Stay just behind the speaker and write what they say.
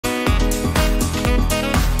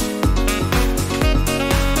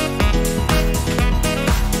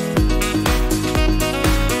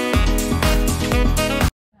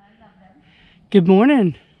Good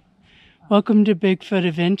morning. Welcome to Bigfoot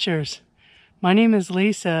Adventures. My name is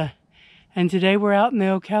Lisa, and today we're out in the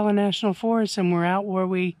Ocala National Forest, and we're out where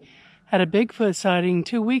we had a Bigfoot sighting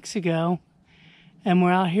 2 weeks ago, and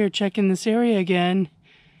we're out here checking this area again,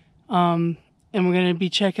 and we're going to be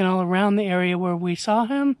checking all around the area where we saw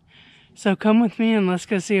him. So come with me and let's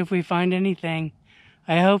go see if we find anything.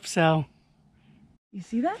 I hope so. You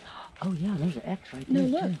see that? Oh yeah, there's an X right there.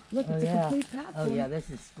 No, look, it's a complete path. Oh yeah, this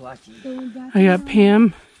is squatchy. I got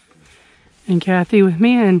Pam and Kathy with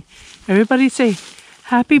me, and everybody say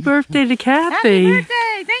happy birthday to Kathy. Happy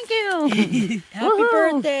birthday! Thank you! Happy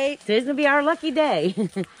birthday! Today's gonna be our lucky day.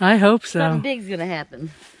 I hope so. Something big's gonna happen.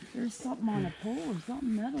 There's something on a pole or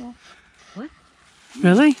something metal. What?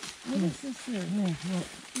 Really? What is this here?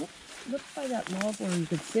 Look by that log where you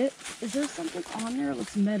could sit. Is there something on there? It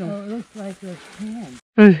looks metal. Oh, it looks like a can.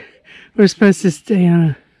 We're supposed to stay on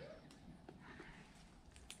a...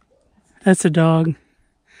 That's a dog.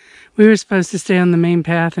 We were supposed to stay on the main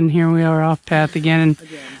path, and here we are off path again, and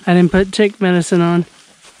I didn't put tick medicine on.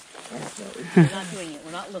 We're not doing it.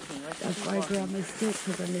 We're not looking. That's why I grabbed my stick,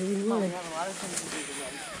 because I knew we would. We have a lot of things to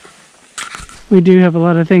do today. We do have a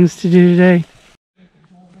lot of things to do today.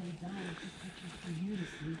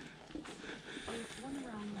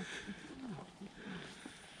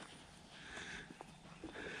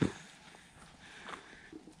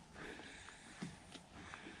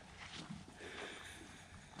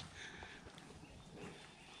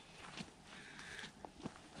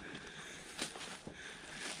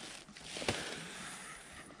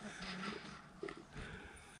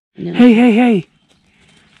 No. Hey.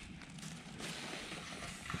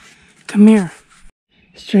 Come here.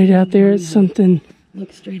 Straight out there, it's something.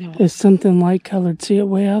 Look straight out. It's something light colored. See it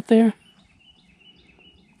way out there?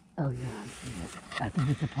 Oh yeah, I see it. I think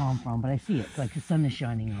it's a palm frond, but I see it. It's like the sun is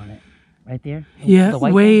shining on it. Right there? Yeah, the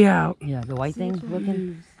white way thing? out. Yeah, the white thing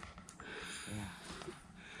looking.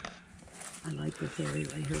 I like this area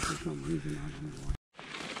right here for some reason. I don't know why.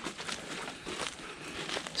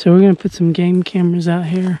 So we're going to put some game cameras out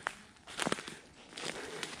here.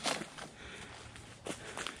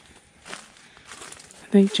 I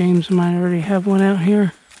think James might already have one out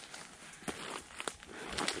here.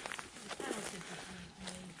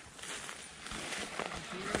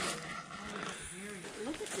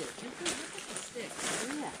 Look at this. Look at the sticks.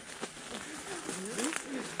 Yeah. This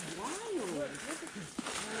is wild. Look at this.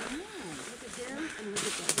 I know. Look at there and look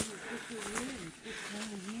at that. It's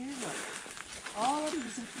down here. Look. All of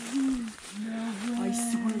these are blue. No way. I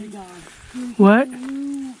swear to God. What?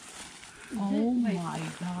 Oh my God.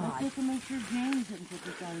 Let's look and make sure James didn't put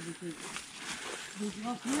this out because there's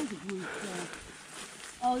all kinds of blue stuff.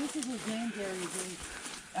 Oh, this is what James area did.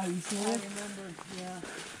 Are you serious? I remember, yeah.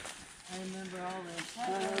 I remember all this.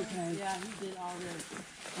 Oh, okay. Yeah, he did all this.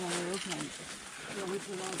 Oh, okay. So we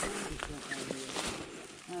put all kinds of stuff out here.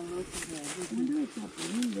 Look at that. I wonder if that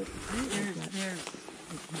blue looks good. There's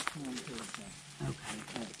okay.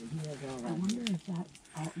 I wonder if that,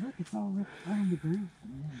 oh, look, it's all on the ground.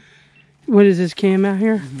 Yeah. What is this cam out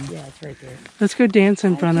here? Mm-hmm. Yeah, it's right there. Let's go dance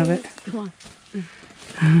in front of it. Come on.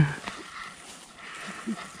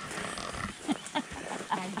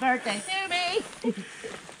 Happy birthday to me!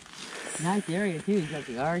 Nice area too. You got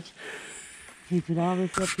the arch. You put all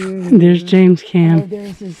this up here. There's James' Oh, cam.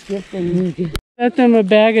 there's his gift thing. Got them a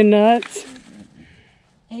bag of nuts.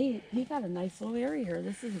 Hey, he got a nice little area here.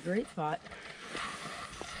 This is a great spot.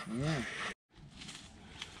 Yeah.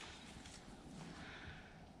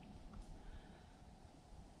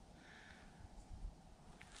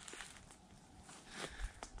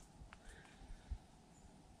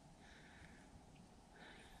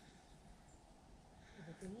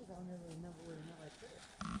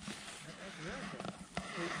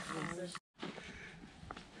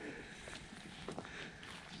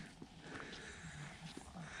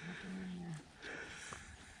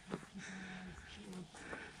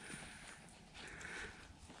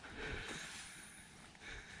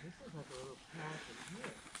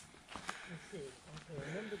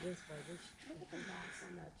 Remember this by this. Look at the moss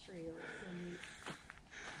on that tree. It looks so neat.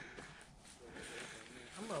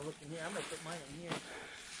 I'm gonna look in here. I'm gonna put mine in here.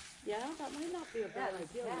 Yeah, that might not be a bad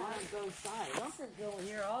idea. Yeah. Line both sides. Something's going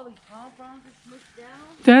here. All these palm fronds are smushed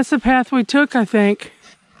down. That's the path we took, I think.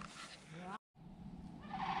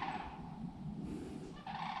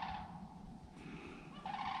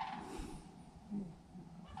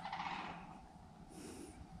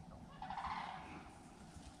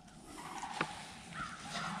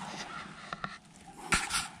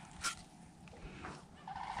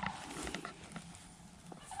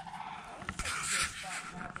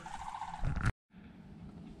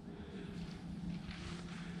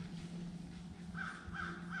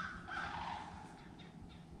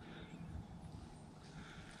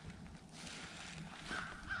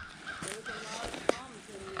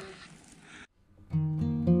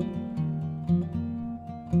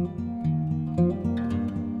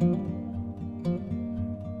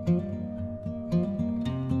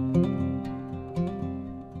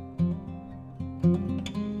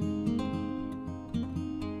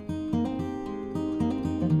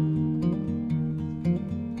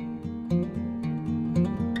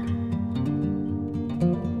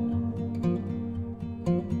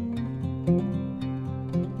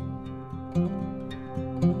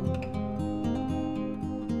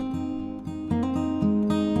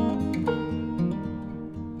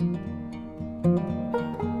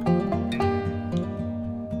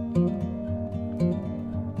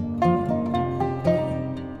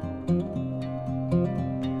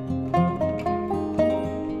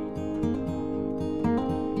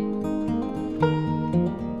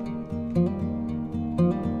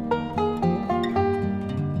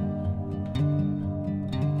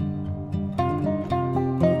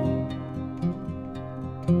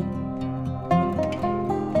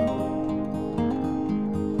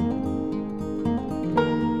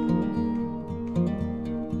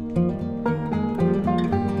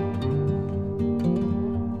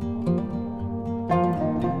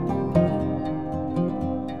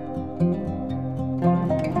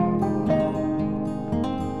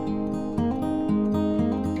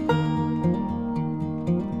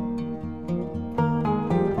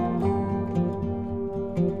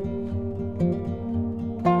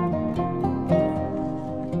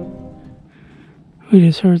 We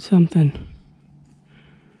just heard something.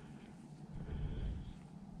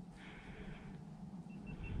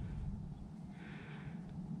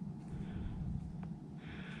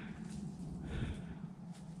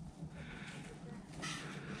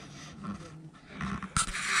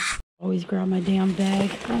 Always grab my damn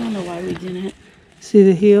bag. I don't know why we didn't. See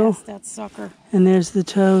the heel? Yes, that sucker. And there's the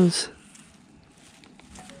toes.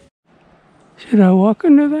 Should I walk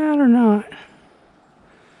into that or not?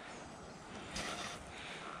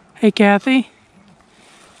 Hey, Kathy.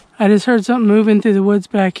 I just heard something moving through the woods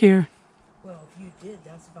back here. Well, if you did,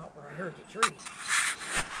 that's about where I heard the tree.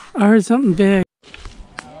 I heard something big.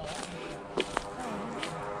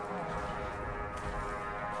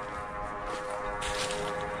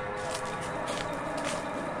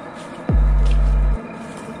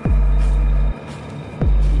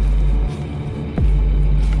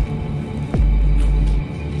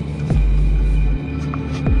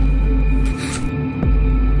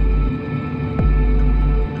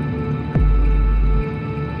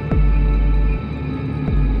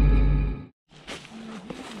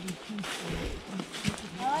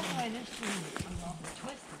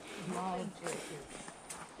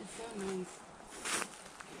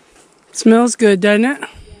 Smells good, doesn't it? Yeah,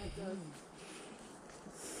 it does.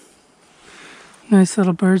 Nice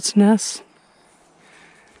little bird's nest.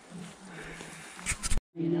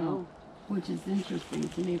 You know, which is interesting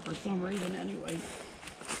to me for some reason anyway.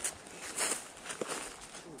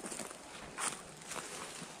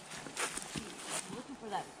 Looking for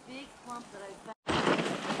that big clump that I found.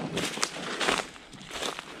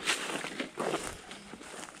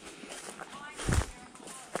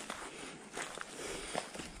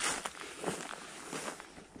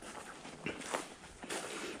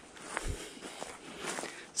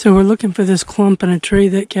 So we're looking for this clump in a tree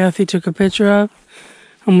that Kathy took a picture of,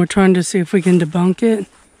 and we're trying to see if we can debunk it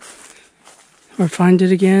or find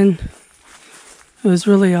it again. It was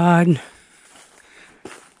really odd.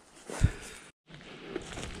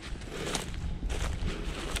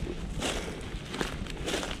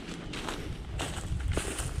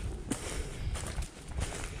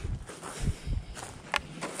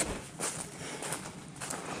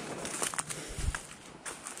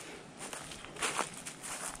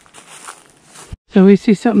 So we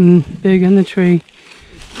see something big in the tree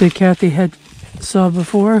that Kathy had saw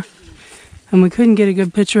before, and we couldn't get a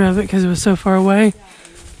good picture of it because it was so far away.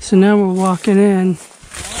 So now we're walking in.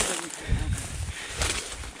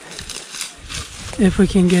 If we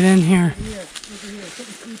can get in here. I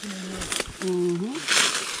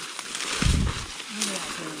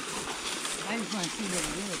just want to see what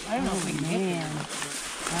it is. I don't know if we can get there.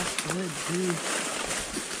 That's good, dude.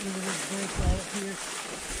 Look at this break right up here.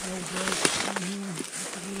 No break in here.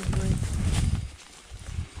 That's a little break.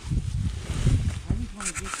 I just want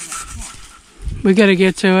to get to that top. We gotta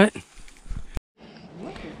get to it.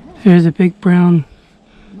 There's a big brown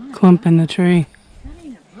clump in the tree. That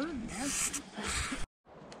ain't a bird nest.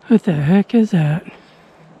 What the heck is that?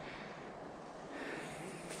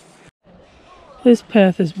 This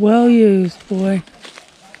path is well used, boy.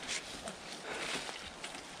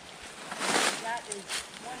 That is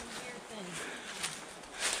one weird thing.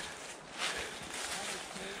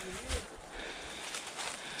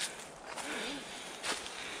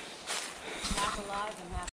 Half alive and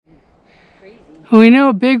half crazy. We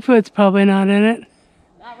know Bigfoot's probably not in it.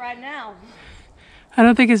 Not right now. I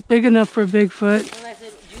don't think it's big enough for a Bigfoot. Unless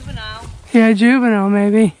it's juvenile. Yeah, juvenile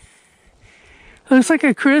maybe. Looks like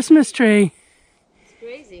a Christmas tree. It's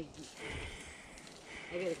crazy.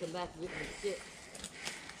 I gotta come back and get my stick.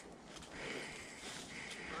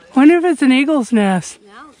 Wonder if it's an eagle's nest.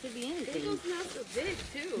 No, it could be anything. Eagle's nests are big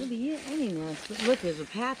too. It could be any nest. But look, there's a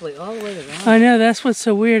pathway all the way around. I know, that's what's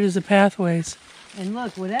so weird is the pathways. And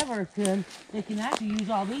look, whatever it's good, they can actually use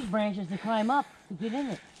all these branches to climb up to get in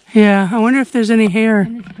it. Yeah, I wonder if there's any hair.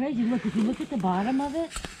 And it's crazy. Look, if you look at the bottom of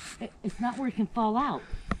it, it's not where it can fall out.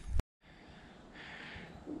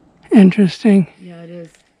 Interesting. Yeah, it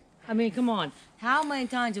is. I mean, come on. How many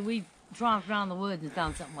times have we tromped around the woods and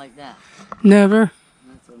found something like that? Never.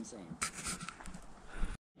 That's what I'm saying.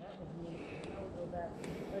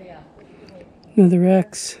 Another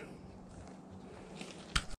X.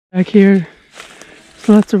 Back here, there's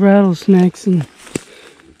lots of rattlesnakes and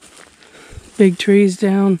big trees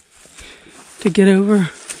down to get over.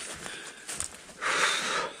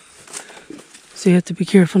 So you have to be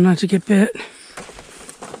careful not to get bit.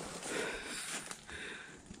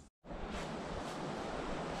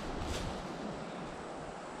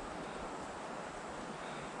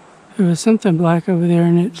 There was something black over there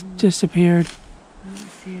and it disappeared. I don't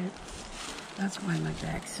see it. That's why my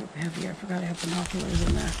bag's so heavy. I forgot I have binoculars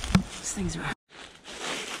in there. These things are...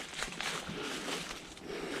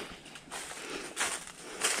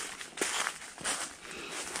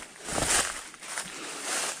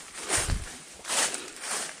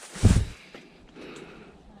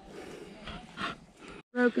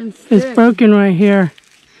 Broken stick. It's broken right here.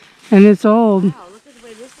 And it's old. Wow, look at the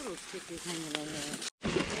way this little stick is hanging in there.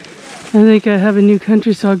 I think I have a new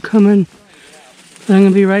country song coming. But I'm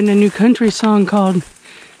going to be writing a new country song called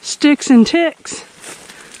Sticks and Ticks.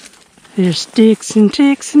 There's sticks and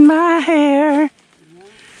ticks in my hair. It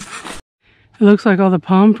looks like all the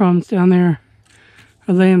palm fronds down there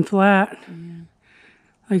are laying flat. Yeah.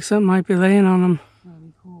 Like something might be laying on them. That'd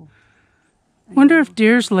be cool. Wonder if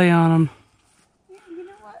deers lay on them. Yeah, you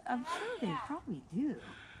know what? I'm sure they probably do.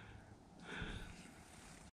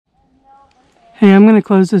 Hey, I'm going to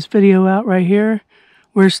close this video out right here.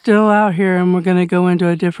 We're still out here and we're going to go into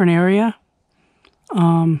a different area.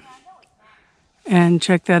 And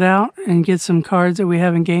check that out and get some cards that we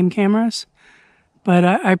have in game cameras. But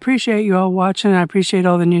I appreciate you all watching. I appreciate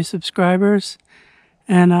all the new subscribers.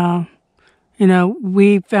 And, you know,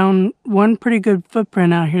 we found one pretty good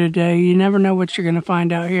footprint out here today. You never know what you're going to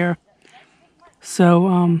find out here.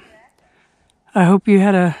 So, I hope you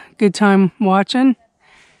had a good time watching.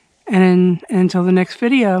 And until the next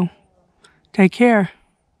video, take care.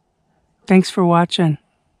 Thanks for watching.